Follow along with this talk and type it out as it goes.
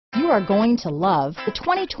are going to love the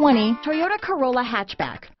 2020 Toyota Corolla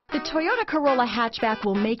hatchback. The Toyota Corolla hatchback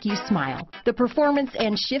will make you smile. The performance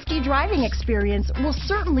and shifty driving experience will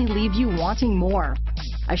certainly leave you wanting more.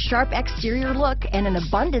 A sharp exterior look and an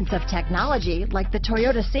abundance of technology like the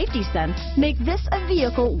Toyota Safety Sense make this a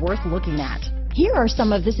vehicle worth looking at. Here are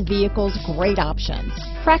some of this vehicle's great options: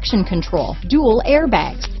 traction control, dual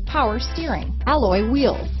airbags, power steering, alloy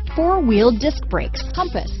wheels, four-wheel disc brakes,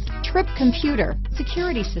 compass, trip computer,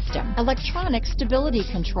 security system, electronic stability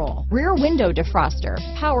control, rear window defroster,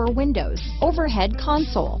 power windows, overhead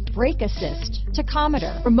console, brake assist,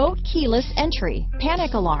 tachometer, remote keyless entry,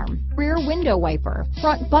 panic alarm, rear window wiper,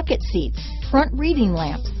 front bucket seats, front reading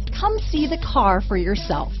lamps. Come see the car for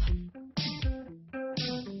yourself.